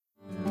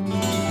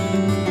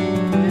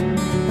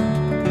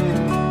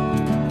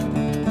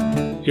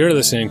You're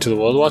listening to the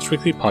World Watch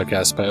Weekly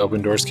podcast by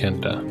Open Doors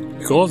Canada.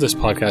 The goal of this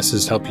podcast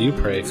is to help you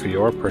pray for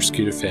your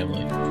persecuted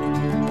family.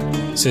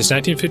 Since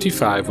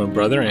 1955, when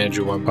Brother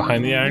Andrew went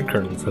behind the Iron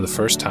Curtain for the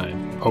first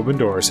time, Open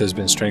Doors has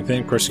been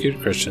strengthening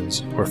persecuted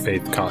Christians where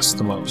faith costs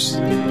the most.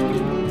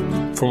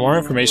 For more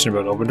information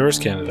about Open Doors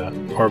Canada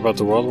or about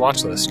the World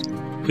Watch List,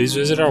 please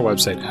visit our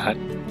website at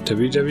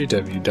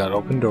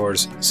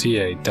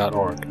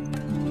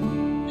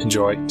www.opendoorsca.org.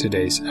 Enjoy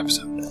today's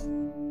episode.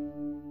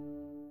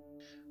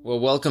 Well,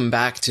 welcome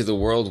back to the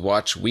World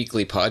Watch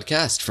Weekly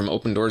podcast from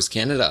Open Doors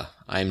Canada.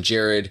 I'm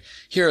Jared,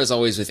 here as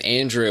always with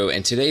Andrew,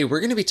 and today we're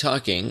going to be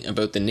talking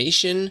about the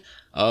nation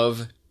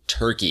of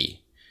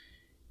Turkey.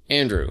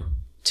 Andrew,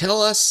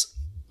 tell us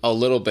a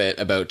little bit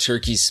about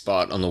Turkey's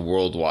spot on the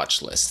World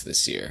Watch list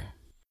this year.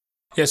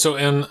 Yeah, so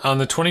on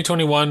the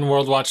 2021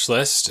 World Watch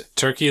list,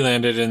 Turkey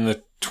landed in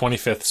the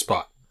 25th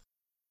spot.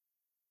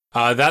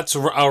 That's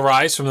a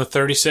rise from the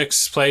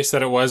 36th place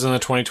that it was on the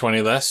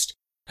 2020 list.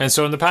 And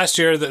so in the past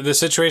year, the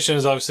situation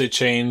has obviously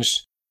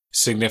changed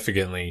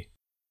significantly.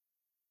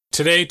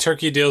 Today,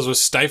 Turkey deals with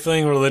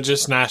stifling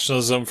religious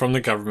nationalism from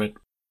the government,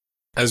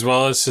 as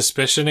well as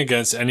suspicion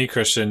against any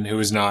Christian who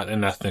is not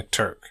an ethnic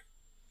Turk.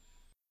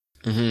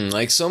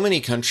 Like so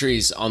many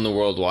countries on the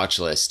World Watch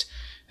list,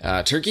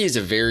 Turkey is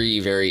a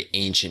very, very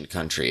ancient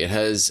country. It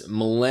has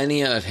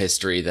millennia of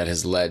history that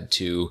has led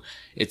to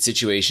its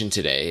situation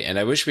today, and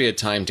I wish we had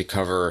time to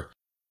cover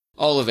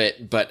all of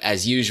it, but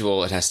as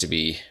usual, it has to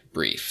be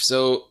brief.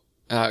 So,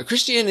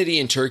 Christianity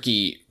in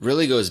Turkey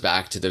really goes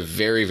back to the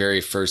very, very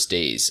first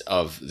days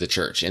of the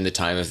church in the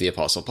time of the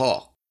Apostle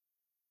Paul.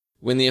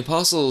 When the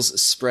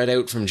apostles spread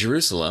out from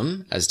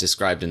Jerusalem, as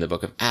described in the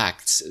book of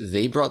Acts,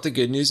 they brought the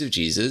good news of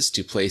Jesus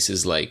to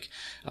places like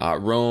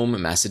Rome,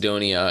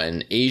 Macedonia,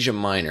 and Asia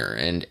Minor.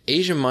 And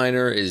Asia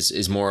Minor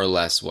is more or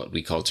less what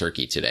we call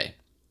Turkey today.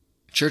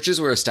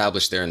 Churches were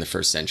established there in the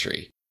first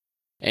century.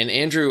 And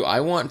Andrew, I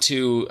want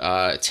to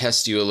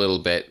test you a little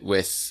bit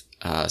with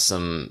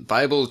some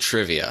Bible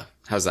trivia.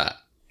 How's that?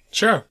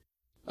 Sure.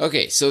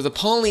 Okay, so the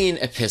Pauline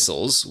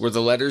epistles were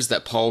the letters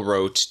that Paul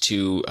wrote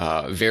to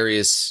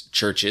various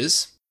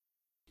churches.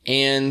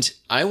 And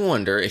I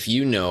wonder if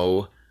you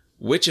know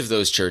which of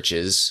those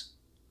churches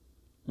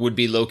would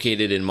be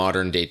located in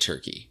modern-day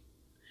Turkey.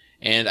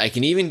 And I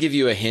can even give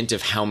you a hint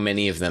of how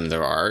many of them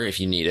there are if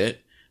you need it.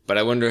 But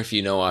I wonder if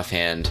you know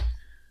offhand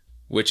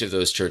which of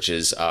those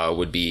churches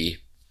would be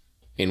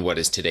in what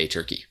is today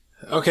Turkey.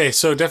 Okay,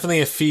 so definitely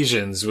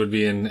Ephesians would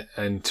be in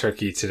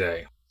Turkey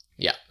today.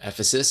 Yeah,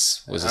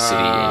 Ephesus was a city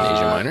in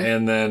Asia Minor.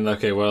 And then,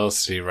 okay, what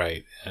else do you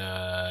write?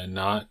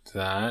 Not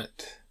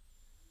that.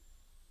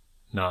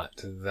 I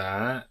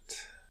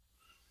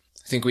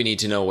think we need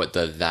to know what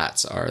the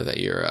that's are that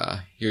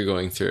you're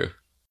going through.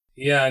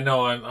 Yeah,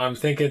 no, I'm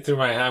thinking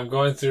through I'm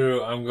going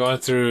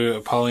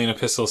through Pauline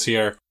epistles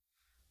here.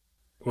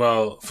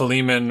 Well,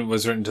 Philemon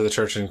was written to the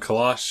church in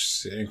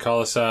Colossae.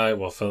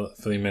 Well,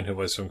 Philemon, who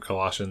was from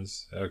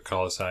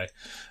Colossae,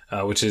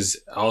 which is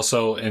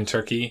also in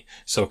Turkey.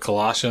 So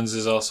Colossians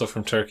is also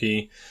from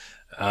Turkey.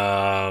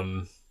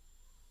 Those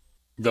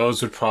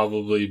would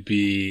probably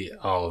be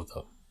all of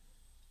them.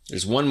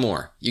 There's one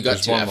more. You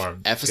got one more.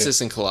 Ephesus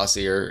and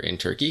Colossae are in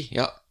Turkey.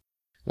 Yep.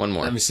 One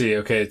more. Let me see.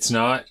 Okay, it's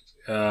not.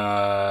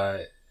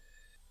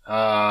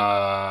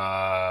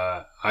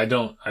 I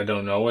don't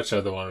know which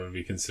other one would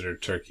be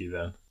considered Turkey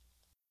then.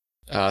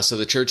 So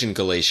the church in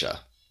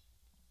Galatia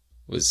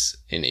was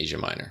in Asia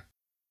Minor.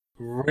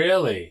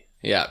 Really?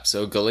 Yeah.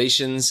 So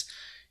Galatians,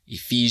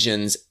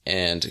 Ephesians,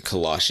 and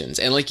Colossians.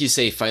 And like you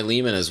say,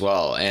 Philemon as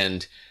well.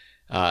 And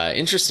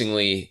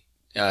interestingly,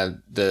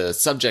 the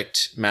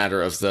subject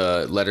matter of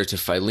the letter to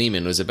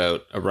Philemon was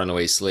about a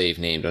runaway slave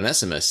named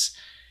Onesimus.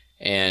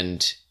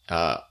 And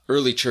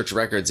early church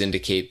records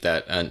indicate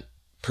that a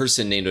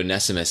person named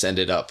Onesimus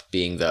ended up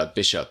being the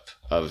bishop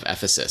of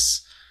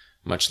Ephesus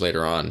much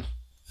later on.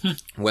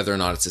 Whether or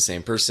not it's the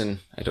same person,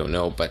 I don't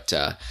know. But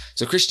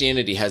so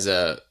Christianity has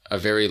a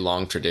very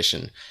long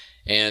tradition.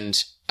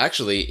 And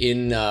actually,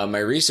 in my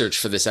research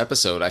for this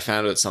episode, I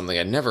found out something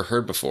I'd never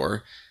heard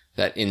before,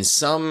 that in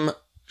some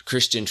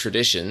Christian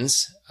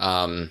traditions,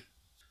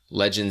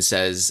 legend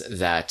says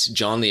that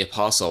John the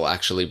Apostle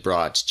actually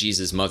brought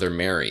Jesus' mother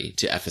Mary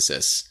to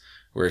Ephesus,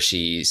 where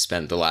she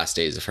spent the last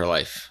days of her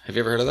life. Have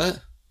you ever heard of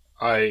that?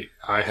 I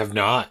have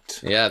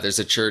not. Yeah, there's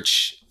a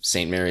church,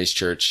 St. Mary's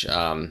Church,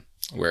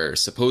 where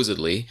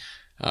supposedly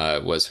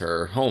was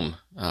her home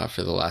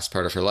for the last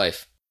part of her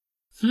life.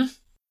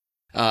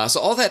 So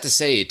all that to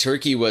say,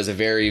 Turkey was a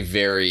very,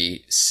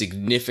 very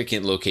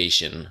significant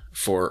location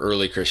for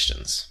early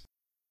Christians.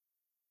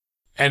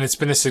 And it's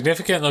been a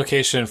significant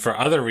location for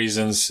other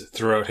reasons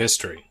throughout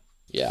history.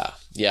 Yeah,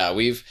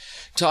 we've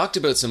talked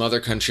about some other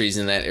countries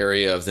in that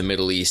area of the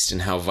Middle East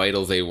and how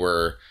vital they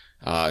were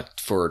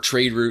for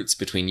trade routes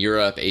between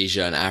Europe,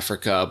 Asia, and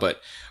Africa,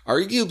 but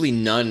arguably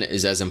none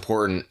is as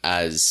important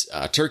as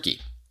Turkey.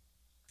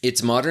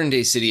 Its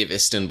modern-day city of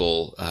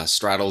Istanbul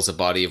straddles a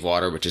body of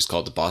water which is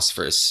called the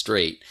Bosphorus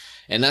Strait,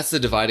 and that's the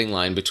dividing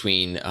line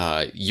between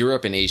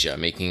Europe and Asia,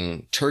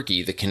 making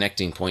Turkey the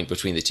connecting point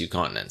between the two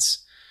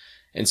continents.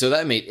 And so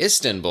that made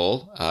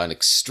Istanbul an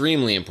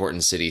extremely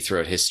important city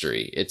throughout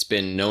history. It's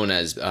been known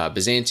as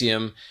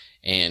Byzantium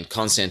and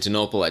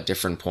Constantinople at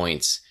different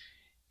points.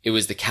 It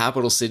was the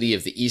capital city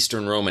of the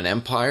Eastern Roman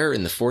Empire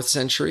in the 4th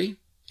century,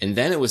 and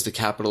then it was the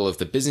capital of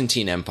the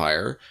Byzantine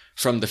Empire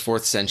from the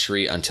 4th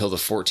century until the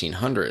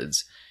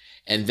 1400s,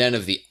 and then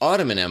of the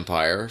Ottoman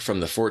Empire from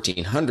the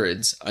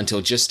 1400s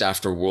until just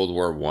after World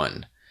War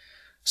I.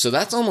 So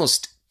that's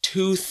almost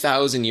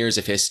 2,000 years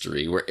of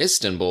history where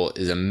Istanbul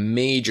is a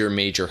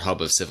major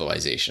hub of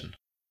civilization.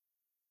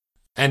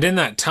 And in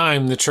that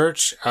time, the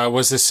church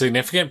was a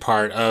significant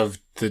part of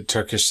the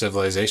Turkish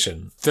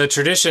civilization. The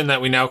tradition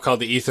that we now call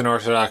the Eastern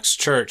Orthodox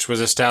Church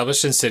was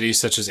established in cities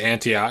such as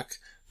Antioch,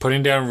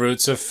 putting down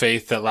roots of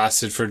faith that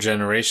lasted for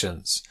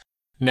generations.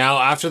 Now,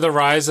 after the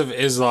rise of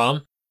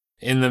Islam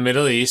in the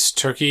Middle East,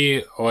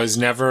 Turkey was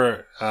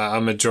never a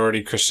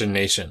majority Christian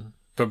nation.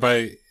 But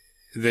by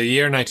the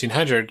year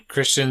 1900,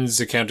 Christians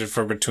accounted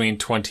for between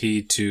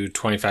 20 to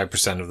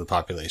 25% of the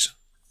population.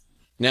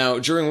 Now,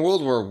 during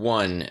World War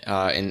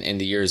I, in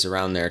the years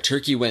around there,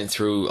 Turkey went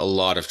through a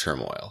lot of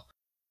turmoil.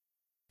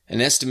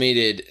 An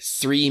estimated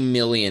 3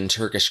 million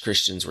Turkish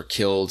Christians were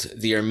killed.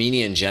 The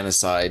Armenian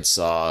genocide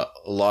saw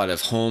a lot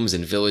of homes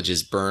and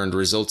villages burned,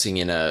 resulting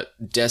in a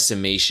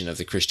decimation of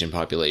the Christian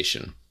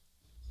population.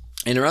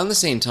 And around the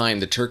same time,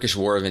 the Turkish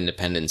War of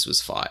Independence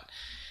was fought.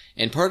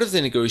 And part of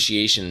the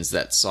negotiations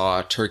that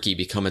saw Turkey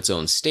become its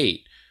own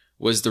state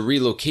was the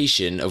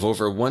relocation of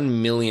over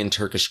 1 million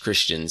Turkish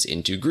Christians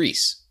into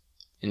Greece.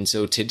 And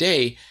so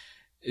today,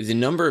 the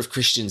number of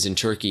Christians in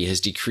Turkey has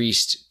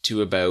decreased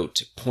to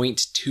about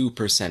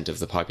 0.2% of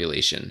the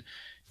population,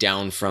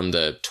 down from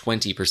the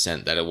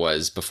 20% that it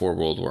was before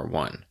World War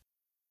I.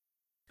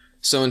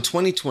 So in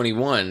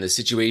 2021, the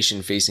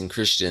situation facing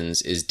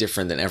Christians is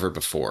different than ever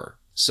before.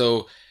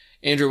 So,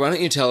 Andrew, why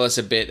don't you tell us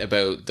a bit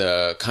about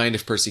the kind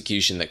of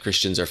persecution that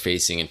Christians are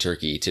facing in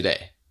Turkey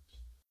today?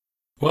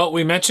 Well,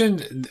 we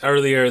mentioned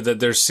earlier that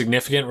there's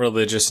significant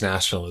religious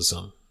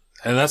nationalism.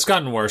 And that's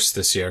gotten worse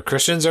this year.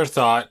 Christians are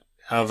thought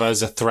of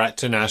as a threat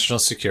to national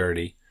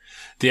security.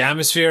 The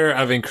atmosphere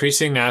of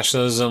increasing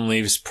nationalism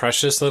leaves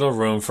precious little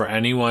room for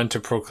anyone to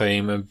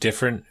proclaim a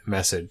different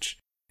message.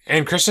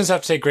 And Christians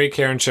have to take great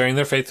care in sharing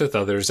their faith with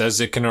others, as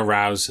it can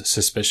arouse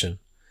suspicion.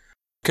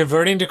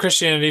 Converting to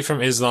Christianity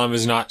from Islam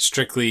is not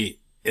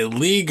strictly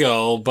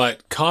illegal,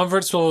 but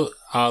converts will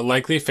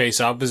likely face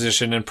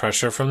opposition and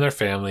pressure from their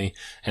family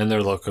and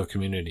their local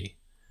community.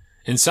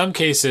 In some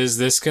cases,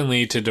 this can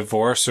lead to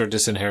divorce or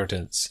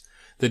disinheritance.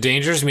 The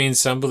dangers mean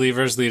some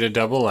believers lead a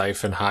double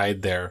life and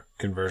hide their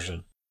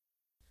conversion.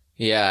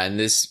 Yeah, and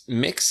this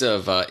mix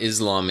of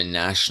Islam and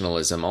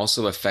nationalism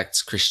also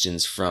affects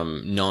Christians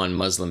from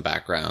non-Muslim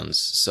backgrounds.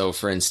 So,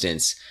 for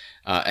instance,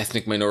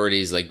 ethnic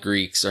minorities like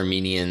Greeks,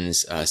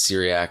 Armenians,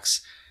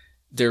 Syriacs,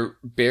 they're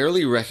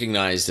barely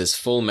recognized as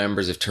full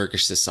members of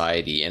Turkish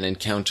society and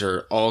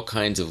encounter all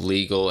kinds of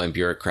legal and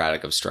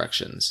bureaucratic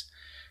obstructions.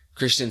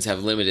 Christians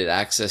have limited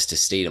access to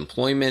state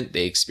employment.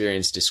 They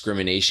experience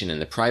discrimination in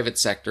the private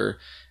sector,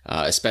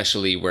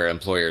 especially where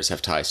employers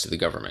have ties to the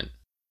government.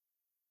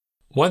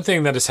 One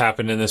thing that has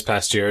happened in this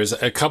past year is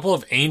a couple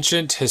of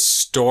ancient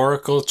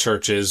historical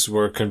churches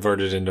were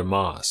converted into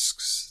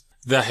mosques.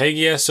 The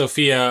Hagia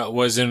Sophia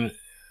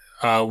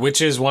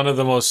which is one of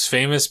the most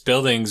famous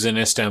buildings in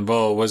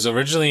Istanbul, was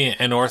originally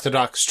an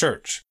Orthodox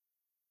church.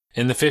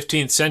 In the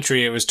 15th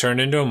century, it was turned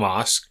into a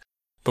mosque,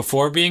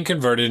 before being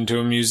converted into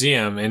a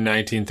museum in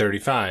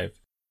 1935,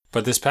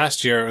 but this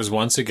past year it was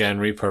once again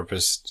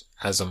repurposed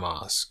as a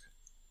mosque.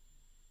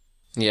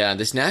 Yeah,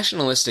 this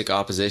nationalistic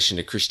opposition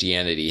to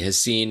Christianity has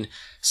seen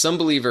some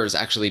believers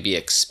actually be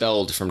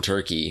expelled from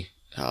Turkey,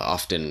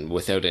 often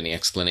without any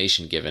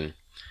explanation given.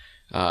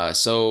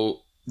 So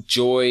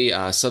Joy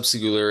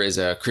Subsiguler is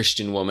a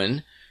Christian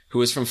woman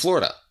who is from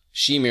Florida.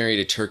 She married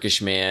a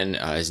Turkish man.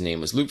 His name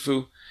was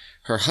Lutfu.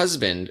 Her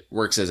husband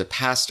works as a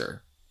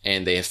pastor,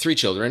 and they have 3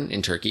 children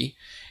in Turkey.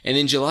 And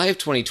in July of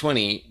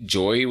 2020,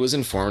 Joy was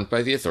informed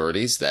by the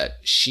authorities that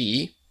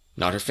she,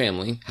 not her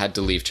family, had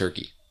to leave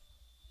Turkey.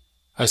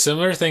 A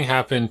similar thing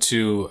happened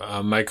to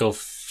Michael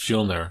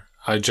Fulner,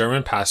 a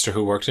German pastor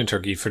who worked in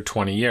Turkey for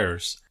 20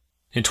 years.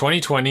 In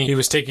 2020, he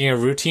was taking a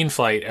routine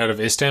flight out of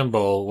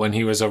Istanbul when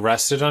he was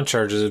arrested on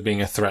charges of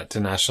being a threat to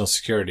national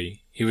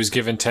security. He was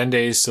given 10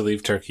 days to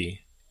leave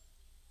Turkey.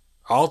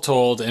 All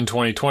told, in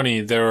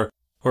 2020, there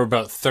were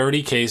about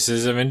 30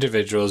 cases of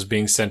individuals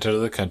being sent out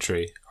of the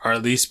country, or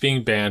at least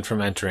being banned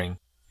from entering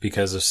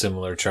because of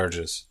similar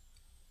charges.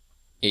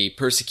 A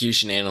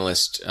persecution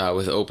analyst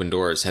with Open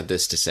Doors had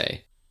this to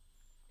say,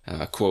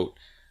 quote,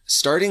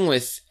 "Starting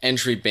with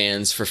entry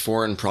bans for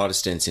foreign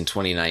Protestants in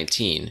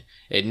 2019,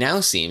 it now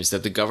seems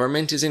that the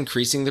government is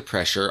increasing the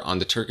pressure on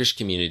the Turkish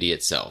community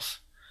itself.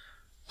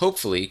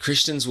 Hopefully,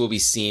 Christians will be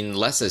seen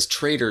less as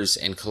traitors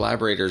and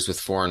collaborators with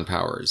foreign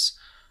powers,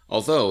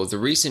 although the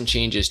recent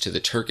changes to the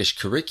Turkish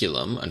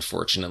curriculum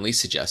unfortunately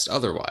suggest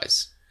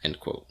otherwise." End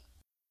quote.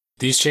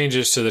 These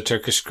changes to the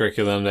Turkish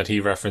curriculum that he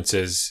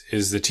references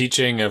is the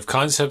teaching of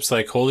concepts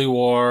like holy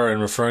war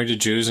and referring to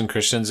Jews and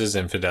Christians as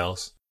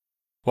infidels.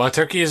 While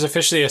Turkey is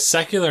officially a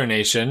secular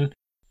nation,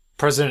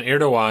 President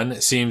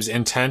Erdogan seems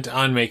intent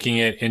on making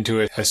it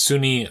into a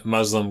Sunni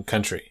Muslim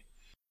country.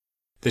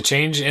 The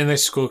change in the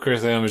school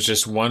curriculum is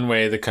just one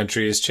way the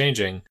country is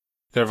changing.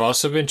 There have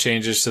also been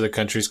changes to the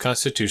country's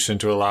constitution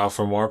to allow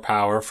for more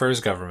power for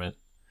his government.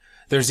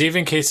 There's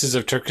even cases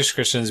of Turkish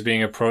Christians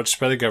being approached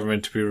by the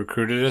government to be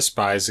recruited as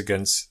spies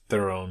against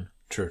their own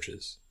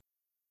churches.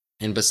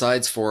 And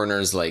besides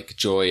foreigners like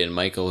Joy and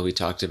Michael, who we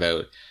talked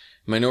about,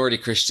 minority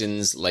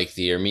Christians like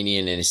the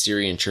Armenian and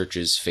Assyrian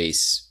churches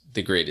face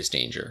the greatest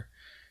danger,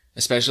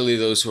 especially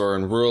those who are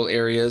in rural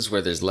areas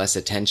where there's less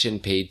attention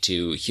paid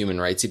to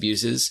human rights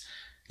abuses.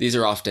 These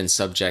are often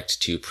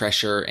subject to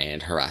pressure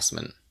and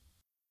harassment.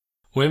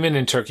 Women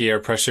in Turkey are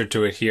pressured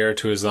to adhere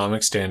to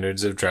Islamic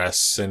standards of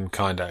dress and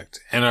conduct,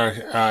 and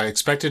are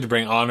expected to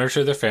bring honor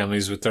to their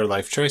families with their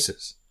life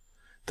choices.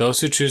 Those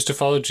who choose to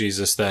follow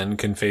Jesus then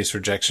can face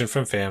rejection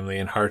from family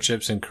and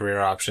hardships in career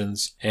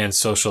options and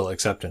social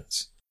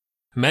acceptance.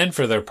 Men,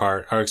 for their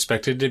part, are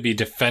expected to be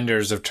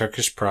defenders of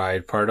Turkish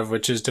pride, part of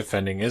which is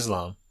defending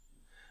Islam.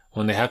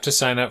 When they have to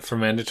sign up for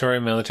mandatory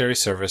military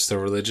service, their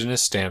religion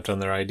is stamped on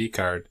their ID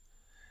card,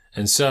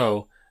 and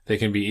so they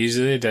can be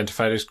easily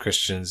identified as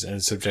Christians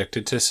and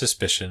subjected to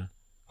suspicion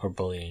or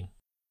bullying.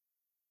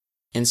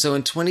 And so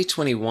in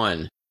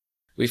 2021,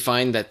 we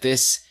find that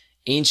this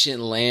ancient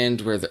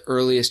land where the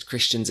earliest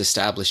Christians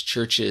established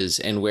churches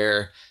and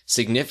where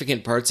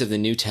significant parts of the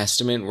New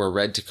Testament were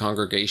read to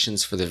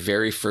congregations for the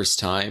very first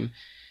time,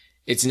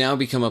 it's now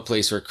become a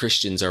place where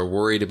Christians are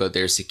worried about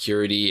their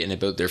security and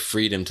about their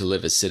freedom to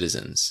live as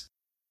citizens.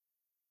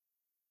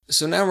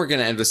 So now we're going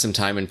to end with some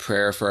time in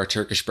prayer for our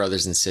Turkish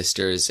brothers and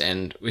sisters,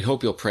 and we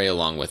hope you'll pray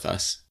along with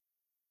us.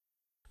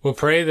 We'll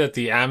pray that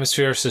the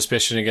atmosphere of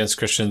suspicion against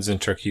Christians in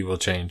Turkey will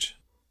change.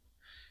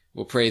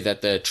 We'll pray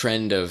that the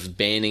trend of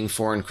banning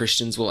foreign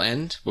Christians will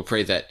end. We'll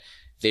pray that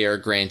they are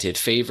granted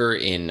favor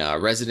in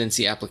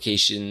residency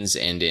applications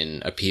and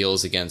in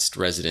appeals against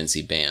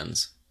residency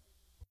bans.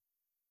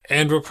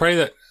 And we'll pray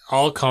that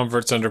all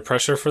converts under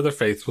pressure for their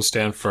faith will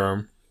stand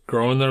firm,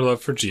 grow in their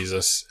love for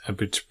Jesus, and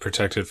be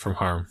protected from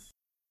harm.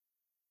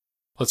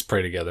 Let's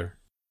pray together.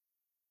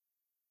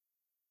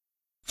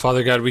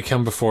 Father God, we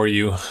come before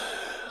you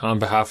on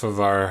behalf of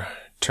our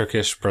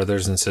Turkish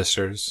brothers and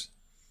sisters.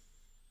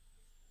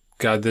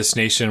 God, this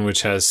nation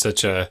which has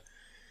such a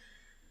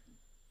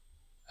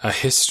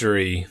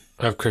history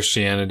of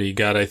Christianity,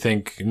 God, I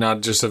think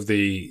not just of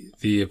the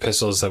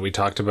epistles that we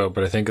talked about,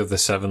 but I think of the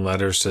 7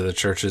 letters to the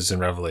churches in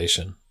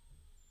Revelation.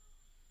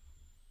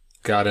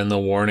 God, and the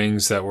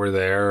warnings that were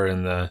there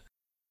and the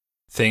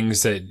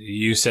things that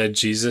you said,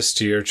 Jesus,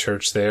 to your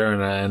church there,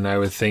 and I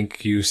would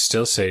think you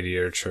still say to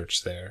your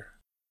church there.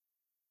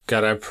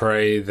 God, I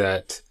pray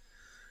that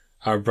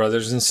our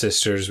brothers and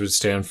sisters would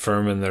stand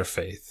firm in their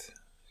faith.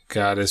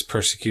 God, as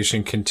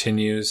persecution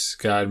continues,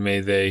 God, may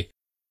they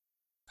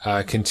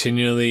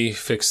continually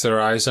fix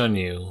their eyes on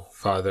you,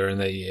 Father,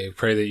 and I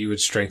pray that you would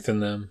strengthen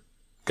them.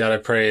 God, I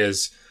pray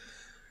as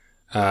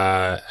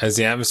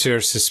the atmosphere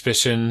of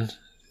suspicion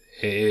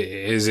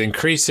is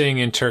increasing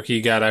in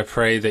Turkey, God, I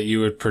pray that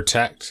you would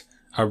protect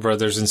our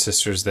brothers and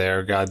sisters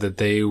there, God, that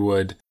they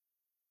would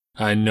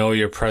know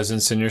your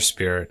presence and your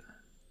spirit.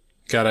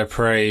 God, I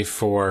pray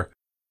for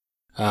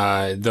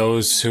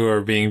those who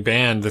are being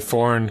banned, the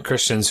foreign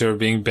Christians who are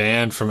being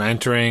banned from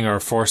entering or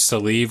forced to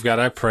leave. God,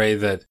 I pray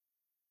that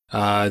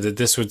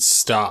this would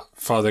stop,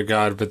 Father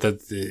God, but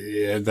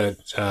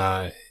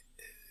that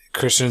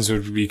Christians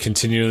would be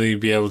continually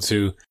be able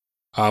to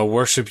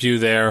worship you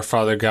there,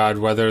 Father God,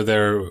 whether they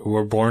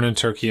were born in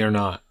Turkey or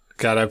not.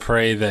 God, I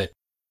pray that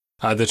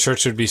the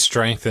church would be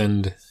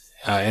strengthened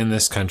in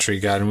this country,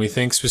 God, and we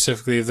think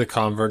specifically of the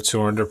converts who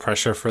are under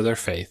pressure for their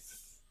faith.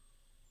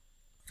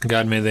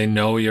 God, may they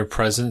know your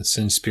presence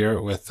and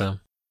spirit with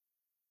them.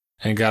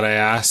 And God, I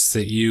ask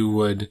that you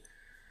would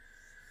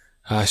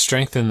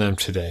strengthen them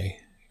today.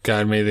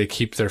 God, may they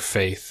keep their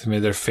faith. May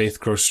their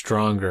faith grow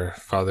stronger,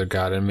 Father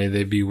God, and may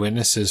they be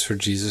witnesses for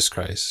Jesus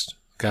Christ.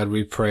 God,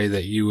 we pray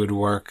that you would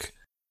work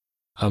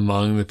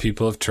among the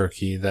people of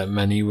Turkey, that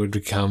many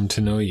would come to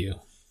know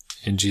you.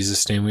 In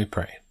Jesus' name we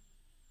pray.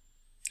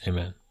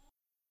 Amen.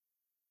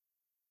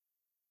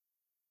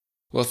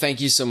 Well,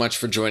 thank you so much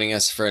for joining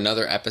us for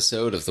another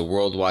episode of the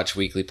World Watch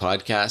Weekly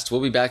podcast.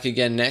 We'll be back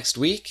again next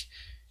week.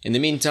 In the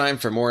meantime,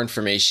 for more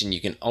information,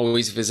 you can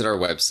always visit our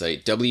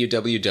website,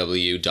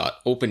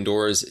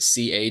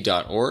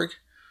 www.opendoorsca.org,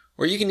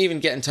 or you can even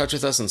get in touch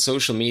with us on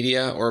social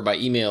media or by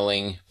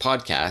emailing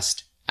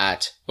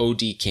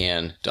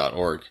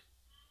podcast@odcan.org.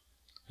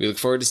 We look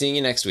forward to seeing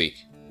you next week.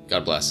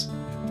 God bless.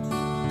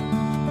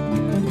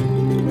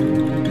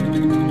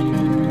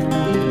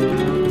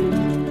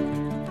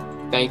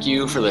 Thank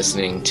you for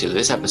listening to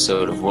this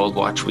episode of World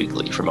Watch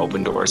Weekly from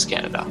Open Doors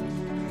Canada.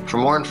 For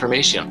more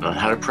information on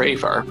how to pray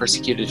for our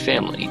persecuted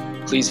family,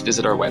 please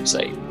visit our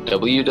website,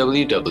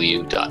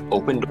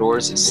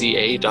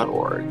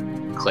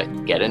 www.opendoorsca.org.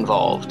 Click Get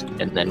Involved,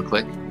 and then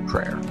click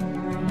Prayer.